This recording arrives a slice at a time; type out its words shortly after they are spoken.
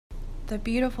The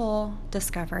beautiful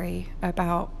discovery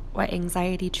about what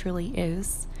anxiety truly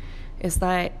is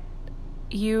that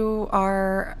you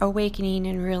are awakening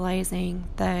and realizing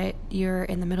that you're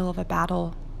in the middle of a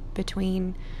battle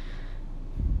between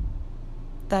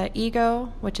the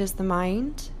ego, which is the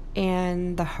mind,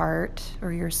 and the heart,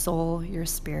 or your soul, your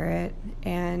spirit.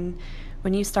 And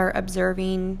when you start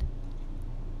observing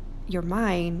your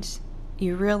mind,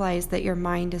 you realize that your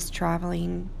mind is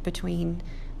traveling between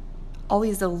all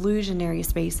these illusionary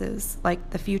spaces,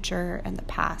 like the future and the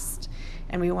past.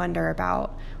 And we wonder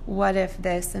about what if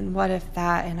this and what if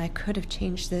that, and I could have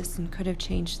changed this and could have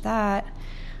changed that.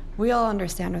 We all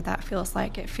understand what that feels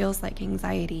like. It feels like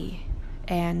anxiety,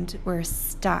 and we're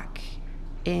stuck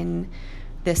in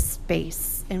this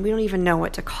space, and we don't even know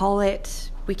what to call it.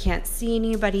 We can't see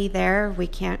anybody there. We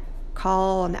can't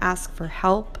call and ask for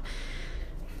help.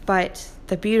 But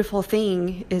the beautiful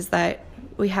thing is that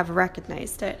we have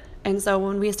recognized it. And so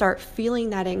when we start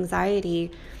feeling that anxiety,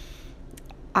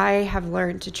 I have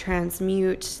learned to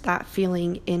transmute that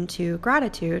feeling into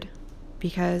gratitude,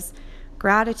 because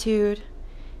gratitude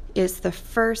is the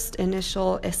first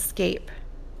initial escape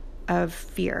of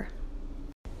fear.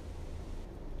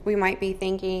 We might be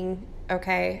thinking,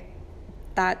 okay,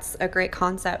 that's a great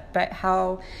concept, but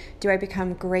how do I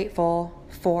become grateful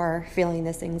for feeling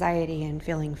this anxiety and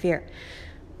feeling fear?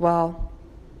 Well,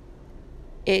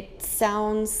 it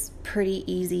sounds pretty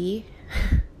easy,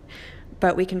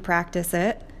 but we can practice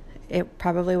it. It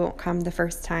probably won't come the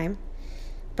first time.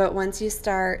 But once you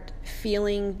start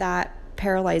feeling that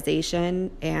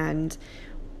paralyzation and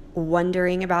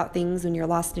wondering about things when you're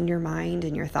lost in your mind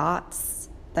and your thoughts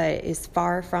that is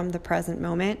far from the present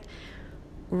moment,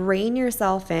 rein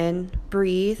yourself in,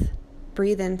 breathe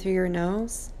in through your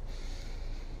nose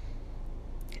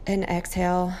and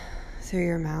exhale through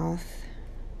your mouth.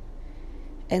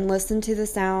 And listen to the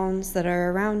sounds that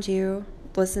are around you.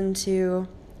 Listen to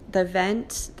the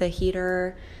vent, the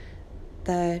heater,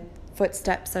 the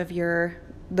footsteps of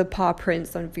the paw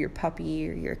prints of your puppy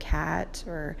or your cat,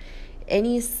 or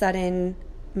any sudden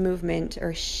movement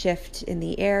or shift in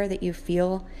the air that you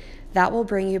feel. That will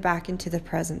bring you back into the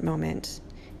present moment.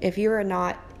 If you are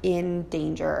not in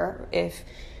danger, if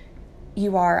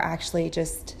you are actually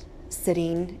just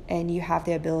sitting and you have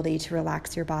the ability to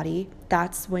relax your body,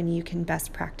 that's when you can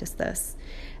best practice this.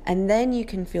 And then you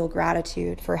can feel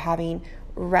gratitude for having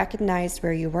recognized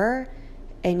where you were,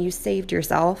 and you saved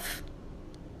yourself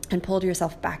and pulled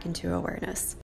yourself back into awareness.